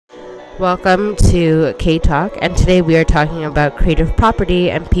Welcome to K Talk, and today we are talking about creative property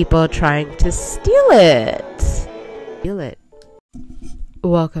and people trying to steal it.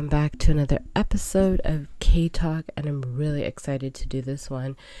 Welcome back to another episode of K Talk, and I'm really excited to do this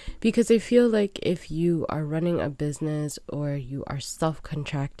one because I feel like if you are running a business or you are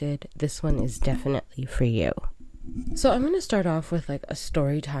self-contracted, this one is definitely for you. So I'm going to start off with like a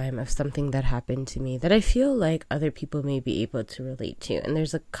story time of something that happened to me that I feel like other people may be able to relate to. And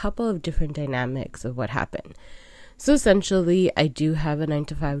there's a couple of different dynamics of what happened. So essentially, I do have a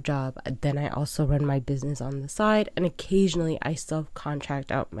 9-to-5 job. Then I also run my business on the side. And occasionally I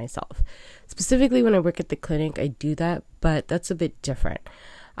self-contract out myself. Specifically when I work at the clinic, I do that, but that's a bit different.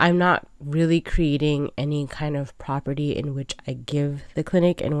 I'm not really creating any kind of property in which I give the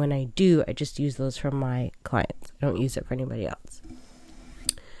clinic, and when I do, I just use those for my clients. I don't use it for anybody else.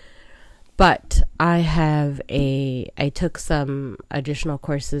 But I took some additional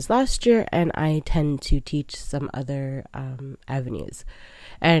courses last year, and I tend to teach some other avenues.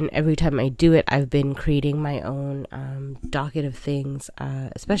 And every time I do it, I've been creating my own docket of things,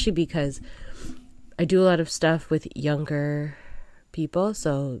 especially because I do a lot of stuff with younger people,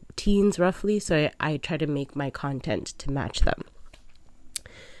 so teens roughly, so I try to make my content to match them.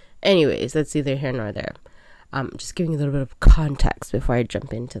 Anyways, that's neither here nor there. Just giving you a little bit of context before I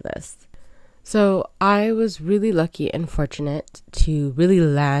jump into this. So I was really lucky and fortunate to really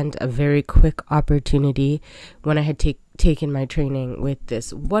land a very quick opportunity when I had taken my training with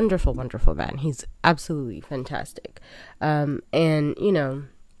this wonderful man. He's absolutely fantastic. And you know,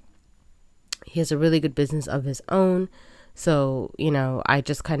 he has a really good business of his own. So, you know, I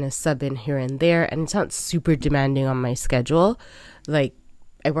just kind of sub in here and there, and it's not super demanding on my schedule. Like,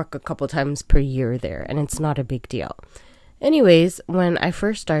 I work a couple times per year there, and it's not a big deal. Anyways, when I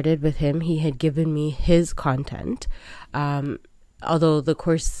first started with him, he had given me his content. Although the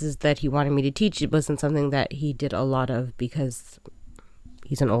courses that he wanted me to teach, it wasn't something that he did a lot of because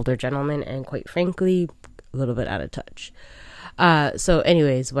he's an older gentleman and quite frankly, a little bit out of touch. So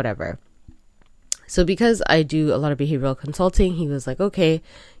anyways, whatever. So because I do a lot of behavioral consulting, he was like, okay,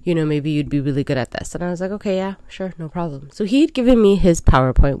 you know, maybe you'd be really good at this. And I was like, okay, yeah, sure, no problem. So he'd given me his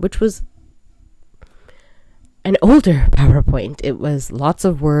PowerPoint, which was an older PowerPoint. It was lots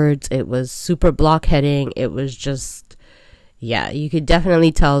of words. It was super blockheading. It was just, yeah, you could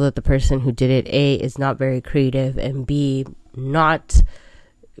definitely tell that the person who did it, A, is not very creative, and B, not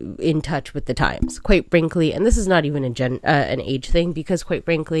in touch with the times, quite frankly. And this is not even an age thing, because quite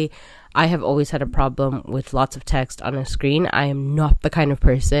frankly, I have always had a problem with lots of text on a screen. I am not the kind of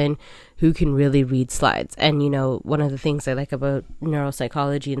person who can really read slides. And, you know, one of the things I like about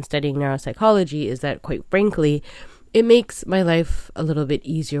neuropsychology and studying neuropsychology is that, quite frankly, it makes my life a little bit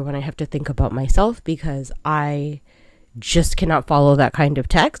easier when I have to think about myself, because I just cannot follow that kind of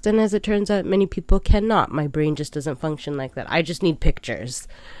text. And as it turns out, many people cannot. My brain just doesn't function like that. I just need pictures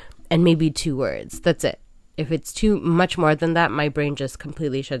and maybe 2 words. That's it. If it's too much more than that, my brain just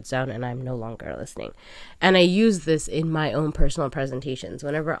completely shuts down and I'm no longer listening. And I use this in my own personal presentations.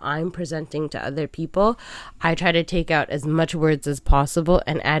 Whenever I'm presenting to other people, I try to take out as much words as possible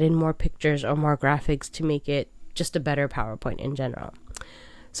and add in more pictures or more graphics to make it just a better PowerPoint in general.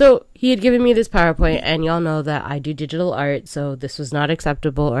 So he had given me this PowerPoint, and y'all know that I do digital art, so this was not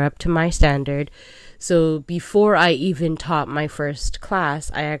acceptable or up to my standard. So before I even taught my first class,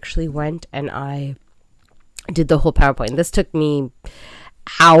 I actually went and I did the whole PowerPoint. This took me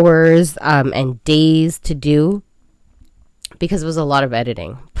hours and days to do because it was a lot of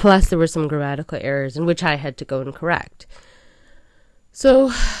editing. Plus there were some grammatical errors in which I had to go and correct.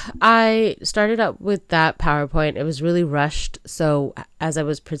 So I started up with that PowerPoint. It was really rushed. So as I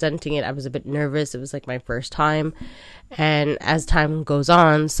was presenting it, I was a bit nervous. It was like my first time. And as time goes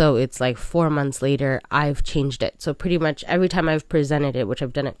on, so it's like 4 months later, I've changed it. So pretty much every time I've presented it, which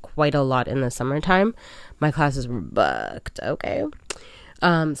I've done it quite a lot in the summertime, my classes were booked. Okay.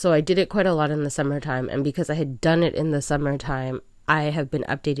 So I did it quite a lot in the summertime. And because I had done it in the summertime, I have been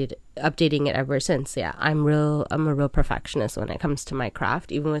updating it ever since. Yeah, I'm a real perfectionist when it comes to my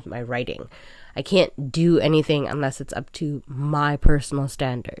craft, even with my writing. I can't do anything unless it's up to my personal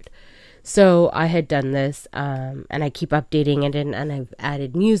standard. So I had done this, and I keep updating it, and I've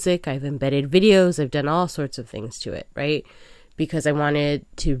added music, I've embedded videos, I've done all sorts of things to it, right? Because I wanted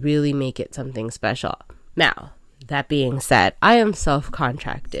to really make it something special. Now, that being said, I am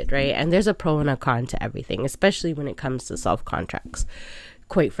self-contracted, right? And there's a pro and a con to everything, especially when it comes to self-contracts,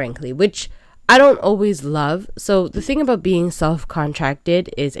 quite frankly, which I don't always love. So the thing about being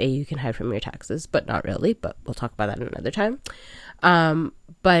self-contracted is you can hide from your taxes, but not really. But we'll talk about that another time.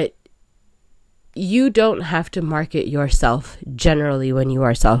 But you don't have to market yourself generally when you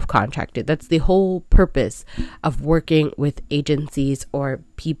are self-contracted. That's the whole purpose of working with agencies or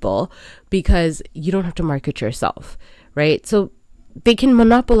people, because you don't have to market yourself, right? So they can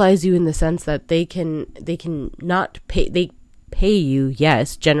monopolize you in the sense that they can not pay, they pay you,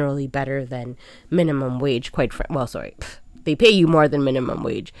 yes, generally better than minimum wage, they pay you more than minimum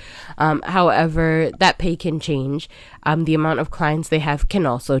wage. However, that pay can change. The amount of clients they have can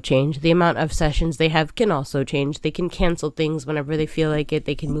also change. The amount of sessions they have can also change. They can cancel things whenever they feel like it.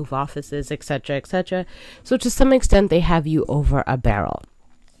 They can move offices, etc., etc. So to some extent, they have you over a barrel.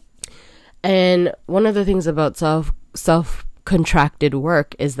 And one of the things about self-contracted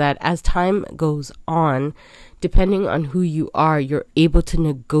work is that as time goes on, depending on who you are, you're able to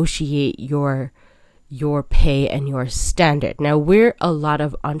negotiate your pay and your standard. Now, where a lot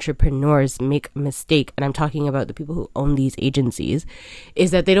of entrepreneurs make a mistake, and I'm talking about the people who own these agencies,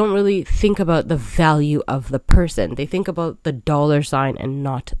 is that they don't really think about the value of the person. They think about the dollar sign and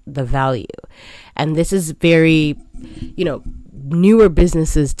not the value. And this is very, newer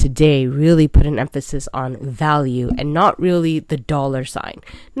businesses today really put an emphasis on value and not really the dollar sign.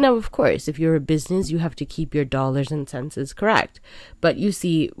 Now, of course, if you're a business, you have to keep your dollars and cents correct. But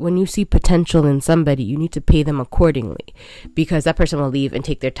when you see potential in somebody, you need to pay them accordingly, because that person will leave and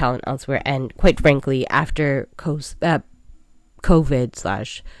take their talent elsewhere. And quite frankly, after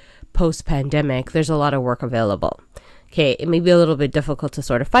COVID/post-pandemic, there's a lot of work available. Okay, it may be a little bit difficult to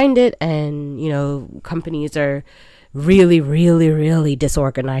sort of find it, and, companies are really, really, really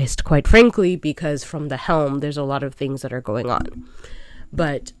disorganized, quite frankly, because from the helm, there's a lot of things that are going on.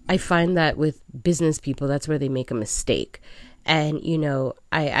 But I find that with business people, that's where they make a mistake. And,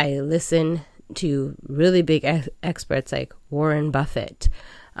 I listen to really big experts like Warren Buffett,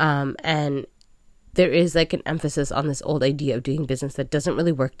 and there is like an emphasis on this old idea of doing business that doesn't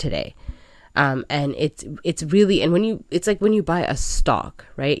really work today. And it's really, and it's like when you buy a stock,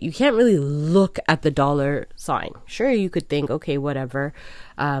 right? You can't really look at the dollar sign. Sure, you could think, okay, whatever,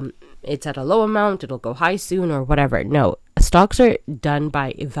 it's at a low amount, it'll go high soon or whatever. No, stocks are done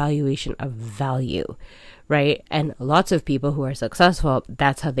by evaluation of value, right? And lots of people who are successful,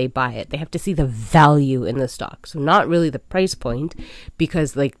 that's how they buy it. They have to see the value in the stock. So not really the price point,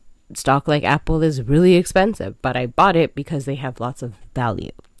 because like stock like Apple is really expensive, but I bought it because they have lots of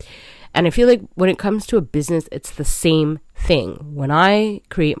value. And I feel like when it comes to a business, it's the same thing. When I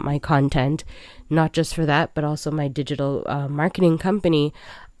create my content, not just for that, but also my digital marketing company,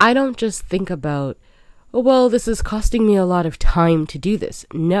 I don't just think about, oh, well, this is costing me a lot of time to do this.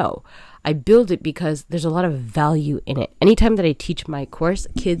 No, I build it because there's a lot of value in it. Anytime that I teach my course,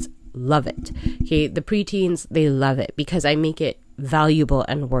 kids love it. Okay, the preteens, they love it because I make it valuable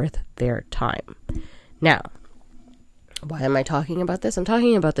and worth their time. Now, why am I talking about this? I'm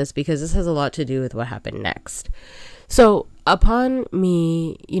talking about this because this has a lot to do with what happened next. So upon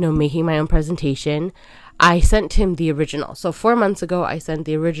me, making my own presentation, I sent him the original. So 4 months ago, I sent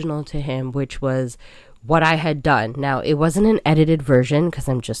the original to him, which was what I had done. Now, it wasn't an edited version because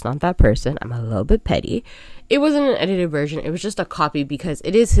I'm just not that person. I'm a little bit petty. It wasn't an edited version. It was just a copy because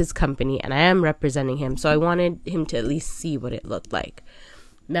it is his company and I am representing him. So I wanted him to at least see what it looked like.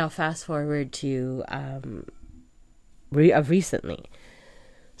 Now, fast forward to recently.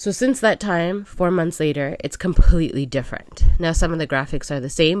 So since that time, 4 months later, it's completely different. Now, some of the graphics are the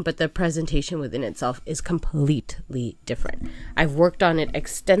same, but the presentation within itself is completely different. I've worked on it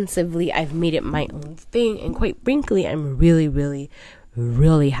extensively. I've made it my own thing. And quite frankly, I'm really, really,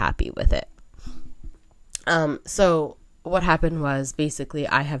 really happy with it. So what happened was basically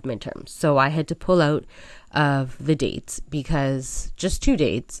I have midterms. So I had to pull out of the dates just 2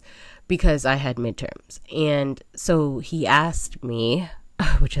 dates, because I had midterms. And so he asked me,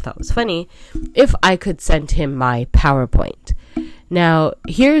 which I thought was funny, if I could send him my PowerPoint. Now,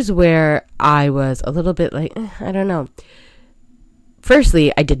 here's where I was a little bit like, I don't know.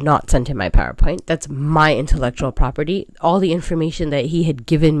 Firstly, I did not send him my PowerPoint. That's my intellectual property. All the information that he had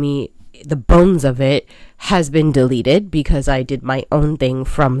given me, the bones of it, has been deleted because I did my own thing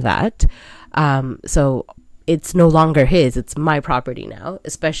from that. So it's no longer his, it's my property now,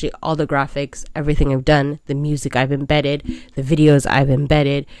 especially all the graphics, everything I've done, the music I've embedded, the videos I've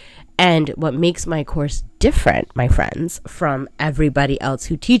embedded. And what makes my course different, my friends, from everybody else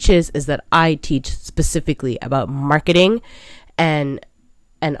who teaches is that I teach specifically about marketing and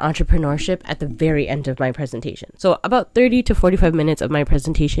entrepreneurship at the very end of my presentation. So about 30 to 45 minutes of my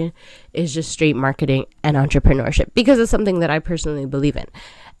presentation is just straight marketing and entrepreneurship because it's something that I personally believe in.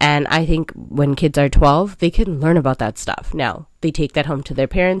 And I think when kids are 12, they can learn about that stuff. Now, they take that home to their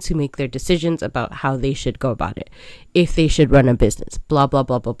parents who make their decisions about how they should go about it. If they should run a business, blah, blah,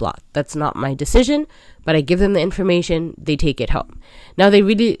 blah, blah, blah. That's not my decision, but I give them the information, they take it home. Now, they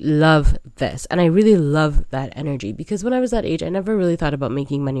really love this, and I really love that energy, because when I was that age, I never really thought about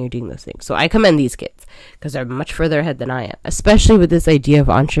making money or doing those things. So I commend these kids, because they're much further ahead than I am, especially with this idea of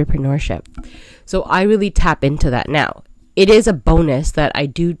entrepreneurship. So I really tap into that now. It is a bonus that I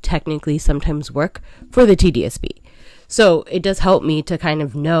do technically sometimes work for the TDSB. So it does help me to kind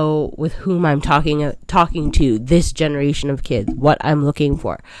of know with whom I'm talking to, this generation of kids, what I'm looking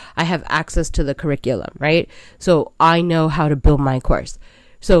for. I have access to the curriculum, right? So I know how to build my course.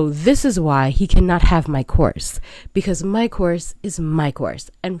 So this is why he cannot have my course, because my course is my course.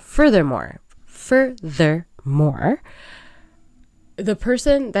 And furthermore, the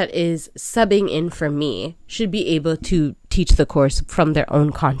person that is subbing in for me should be able to teach the course from their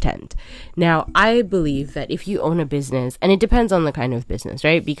own content. Now, I believe that if you own a business, and it depends on the kind of business,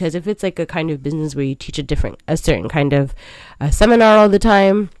 right? Because if it's like a kind of business where you teach a certain kind of seminar all the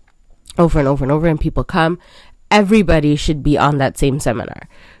time, over and over and over, and people come, everybody should be on that same seminar.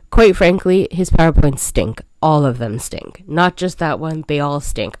 Quite frankly, his PowerPoints stink. All of them stink. Not just that one, they all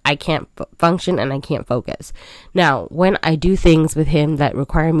stink. I can't function and I can't focus. Now, when I do things with him that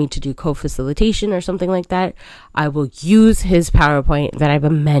require me to do co-facilitation or something like that, I will use his PowerPoint that I've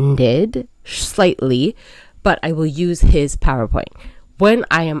amended slightly, but I will use his PowerPoint. When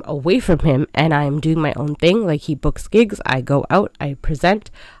I am away from him and I am doing my own thing, like he books gigs, I go out, I present,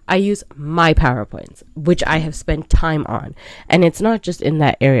 I use my PowerPoints, which I have spent time on. And it's not just in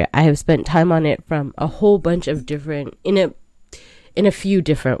that area. I have spent time on it from a whole bunch of different, in a few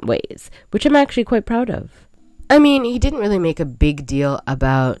different ways, which I'm actually quite proud of. I mean, he didn't really make a big deal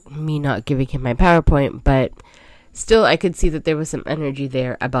about me not giving him my PowerPoint, but still, I could see that there was some energy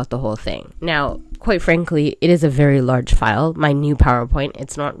there about the whole thing. Now, quite frankly, it is a very large file, my new PowerPoint.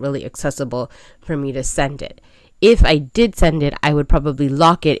 It's not really accessible for me to send it. If I did send it, I would probably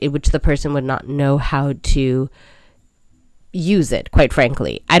lock it, in which the person would not know how to use it, quite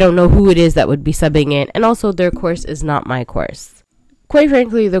frankly. I don't know who it is that would be subbing in, and also their course is not my course. Quite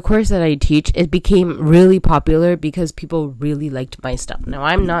frankly, the course that I teach, it became really popular because people really liked my stuff. Now,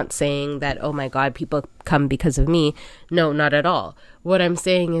 I'm not saying that, oh my God, people come because of me. No, not at all. What I'm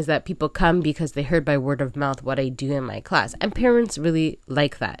saying is that people come because they heard by word of mouth what I do in my class. And parents really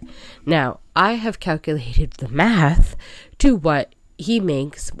like that. Now, I have calculated the math to what he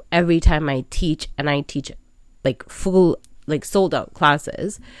makes every time I teach, and I teach like full, like sold out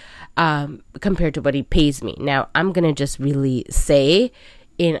classes. Compared to what he pays me. Now, I'm going to just really say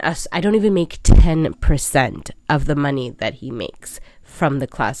I don't even make 10% of the money that he makes from the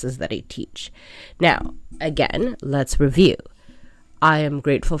classes that I teach. Now, again, let's review. I am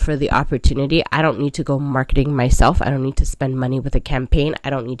grateful for the opportunity. I don't need to go marketing myself. I don't need to spend money with a campaign.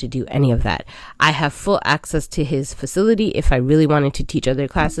 I don't need to do any of that. I have full access to his facility. If I really wanted to teach other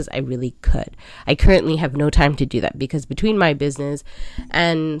classes, I really could. I currently have no time to do that because between my business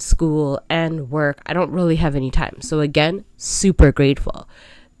and school and work, I don't really have any time. So again, super grateful.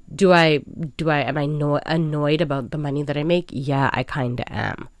 Am I annoyed about the money that I make? Yeah, I kind of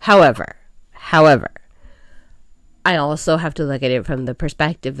am. However, I also have to look at it from the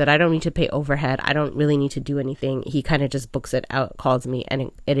perspective that I don't need to pay overhead. I don't really need to do anything. He kind of just books it out, calls me,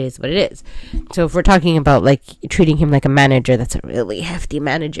 and it is what it is. So if we're talking about like treating him like a manager, that's a really hefty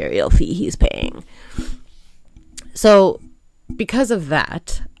managerial fee he's paying. So because of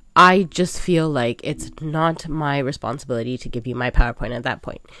that, I just feel like it's not my responsibility to give you my PowerPoint at that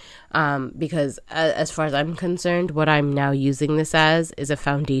point. Because as far as I'm concerned, what I'm now using this as is a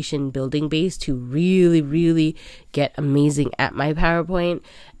foundation building base to really, really get amazing at my PowerPoint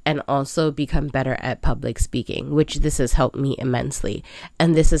and also become better at public speaking, which this has helped me immensely.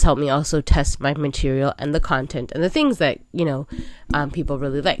 And this has helped me also test my material and the content and the things that, people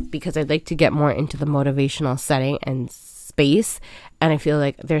really like, because I'd like to get more into the motivational setting and space, and I feel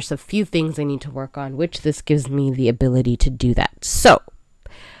like there's a few things I need to work on, which this gives me the ability to do that. So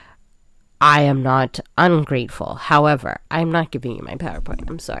I am not ungrateful. However, I'm not giving you my PowerPoint.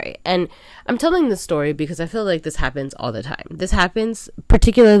 I'm sorry. And I'm telling this story because I feel like this happens all the time. This happens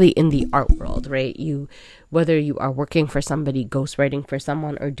particularly in the art world, right? Whether you are working for somebody, ghostwriting for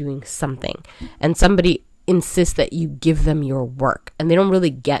someone, or doing something, and somebody insist that you give them your work, and they don't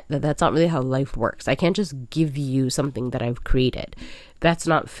really get that that's not really how life works. I can't just give you something that I've created. That's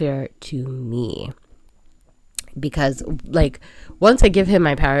not fair to me, because like once I give him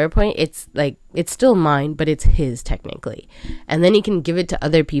my PowerPoint, it's still mine, but it's his technically, and then he can give it to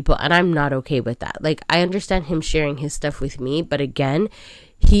other people, and I'm not okay with that. Like, I understand him sharing his stuff with me, but again,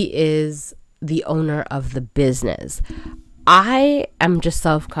 He is the owner of the business. I am just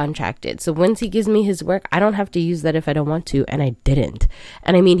self-contracted. So once he gives me his work, I don't have to use that if I don't want to, and I didn't.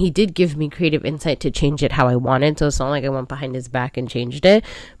 And I mean, he did give me creative insight to change it how I wanted, so it's not like I went behind his back and changed it.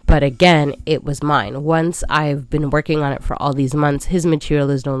 But again, it was mine. Once I've been working on it for all these months, his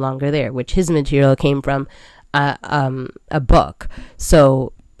material is no longer there, which his material came from a book.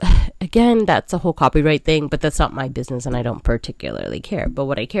 So again, that's a whole copyright thing, but that's not my business and I don't particularly care. But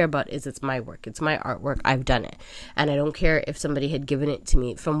what I care about is it's my work. It's my artwork. I've done it. And I don't care if somebody had given it to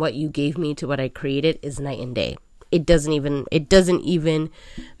me. From what you gave me to what I created is night and day. It doesn't even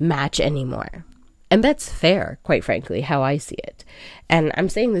match anymore. And that's fair, quite frankly, how I see it. And I'm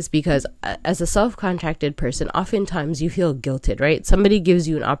saying this because as a self-contracted person, oftentimes you feel guilted, right? Somebody gives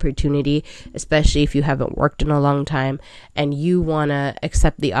you an opportunity, especially if you haven't worked in a long time, and you want to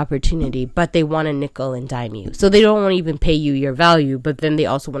accept the opportunity, but they want to nickel and dime you. So they don't want to even pay you your value, but then they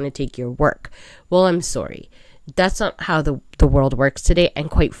also want to take your work. Well, I'm sorry. That's not how the world works today. And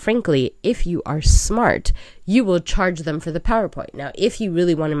quite frankly, if you are smart, you will charge them for the PowerPoint. Now, if he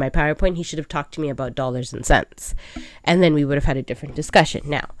really wanted my PowerPoint, he should have talked to me about dollars and cents. And then we would have had a different discussion.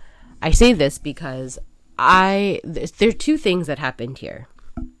 Now, I say this because there are two things that happened here.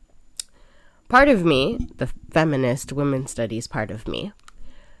 Part of me, the feminist women's studies part of me,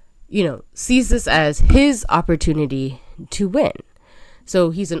 sees this as his opportunity to win.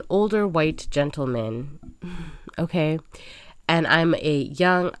 So he's an older white gentleman, okay? And I'm a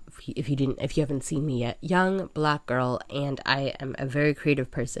young, if you haven't seen me yet, young black girl, and I am a very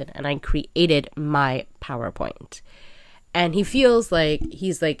creative person, and I created my PowerPoint. And he feels like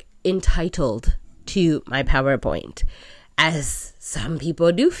he's like entitled to my PowerPoint, as some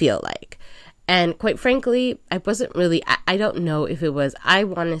people do feel like. And quite frankly, I don't know if it was, I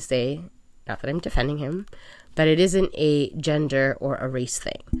want to say, not that I'm defending him, that it isn't a gender or a race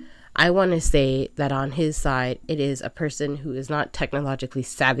thing. I want to say that on his side, it is a person who is not technologically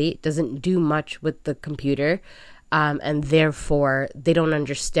savvy, doesn't do much with the computer, and therefore they don't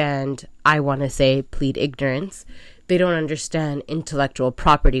understand, I want to say, plead ignorance. They don't understand intellectual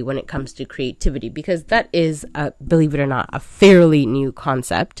property when it comes to creativity, because that is, believe it or not, a fairly new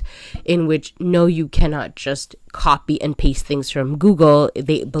concept in which, no, you cannot just copy and paste things from Google.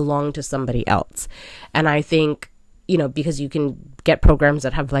 They belong to somebody else. And I think, because you can get programs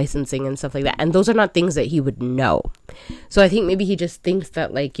that have licensing and stuff like that. And those are not things that he would know. So I think maybe he just thinks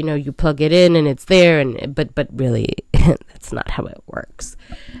that, like, you plug it in and it's there, but really that's not how it works.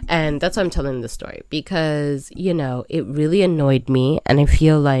 And that's why I'm telling the story, because, it really annoyed me. And I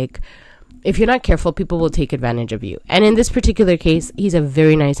feel like if you're not careful, people will take advantage of you. And in this particular case, he's a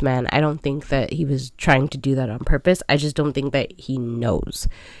very nice man. I don't think that he was trying to do that on purpose. I just don't think that he knows,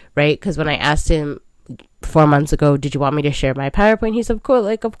 right? Because when I asked him 4 months ago, did you want me to share my PowerPoint? He's of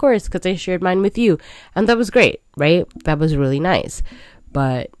course, because I shared mine with you. And that was great, right? That was really nice.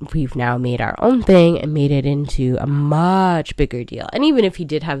 But we've now made our own thing and made it into a much bigger deal. And even if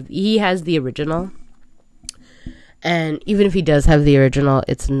he has the original. And even if he does have the original,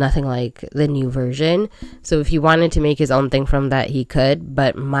 it's nothing like the new version. So if he wanted to make his own thing from that, he could.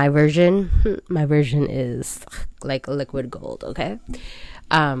 But my version is like liquid gold, okay?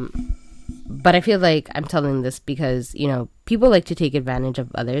 But I feel like I'm telling this because, people like to take advantage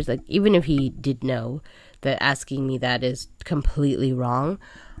of others. Like, even if he did know that asking me that is completely wrong,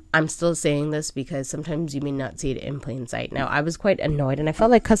 I'm still saying this because sometimes you may not see it in plain sight. Now, I was quite annoyed and I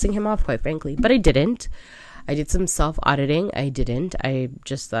felt like cussing him off, quite frankly, but I didn't. I did some self-auditing. I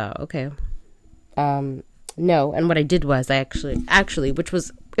just thought, okay. No. And what I did was I actually,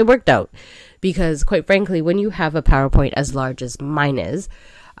 it worked out because, quite frankly, when you have a PowerPoint as large as mine is,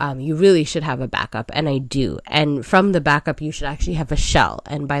 you really should have a backup, and I do. And from the backup, you should actually have a shell.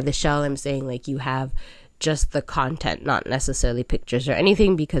 And by the shell, I'm saying like you have just the content, not necessarily pictures or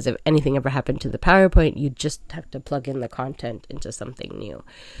anything, because if anything ever happened to the PowerPoint, you just have to plug in the content into something new.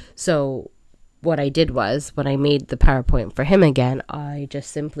 So what I did was, when I made the PowerPoint for him again, I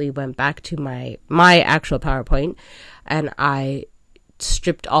just simply went back to my actual PowerPoint, and I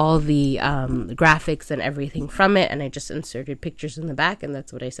stripped all the graphics and everything from it, and I just inserted pictures in the back, and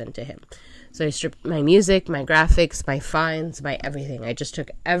that's what I sent to him. So I stripped my music, my graphics, my finds, my everything. I just took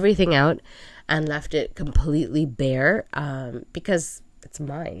everything out and left it completely bare, because it's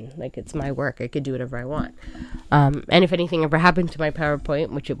mine. Like, it's my work. I could do whatever I want. And if anything ever happened to my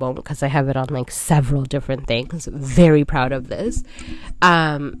PowerPoint, which it won't, because I have it on like several different things, very proud of this,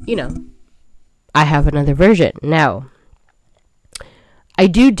 I have another version. Now, I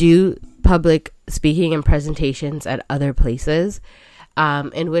do public speaking and presentations at other places,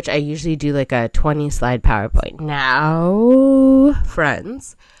 in which I usually do like a 20 slide PowerPoint. Now,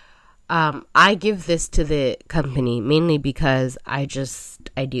 friends, I give this to the company mainly because I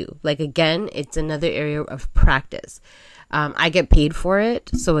do. Like, again, it's another area of practice. I get paid for it.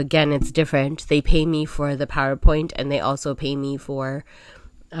 So again, it's different. They pay me for the PowerPoint and they also pay me for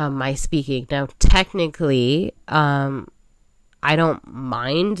my speaking. Now, technically, I don't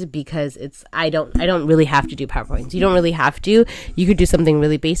mind because I don't really have to do PowerPoints. You don't really have to. You could do something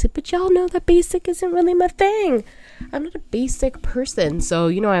really basic, but y'all know that basic isn't really my thing. I'm not a basic person, so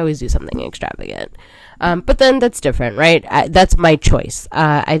I always do something extravagant. But then that's different, right? That's my choice.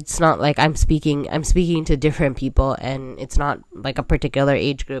 It's not like I'm speaking to different people, and it's not like a particular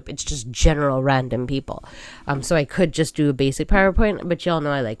age group. It's just general random people. So I could just do a basic PowerPoint, but y'all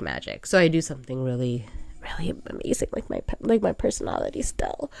know I like magic, so I do something really amazing, like my personality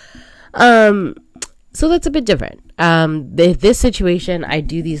still. So that's a bit different. This situation, I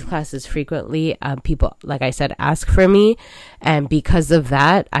do these classes frequently. People, like I said, ask for me, and because of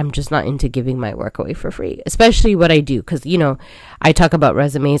that, I'm just not into giving my work away for free, especially what I do, because I talk about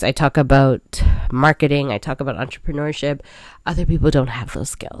resumes, I talk about marketing, I talk about entrepreneurship. Other people don't have those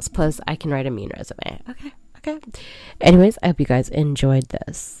skills. Plus, I can write a mean resume. Okay. Anyways, I hope you guys enjoyed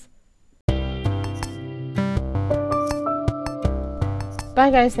this. Bye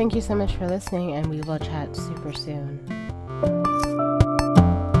guys, thank you so much for listening, and we will chat super soon.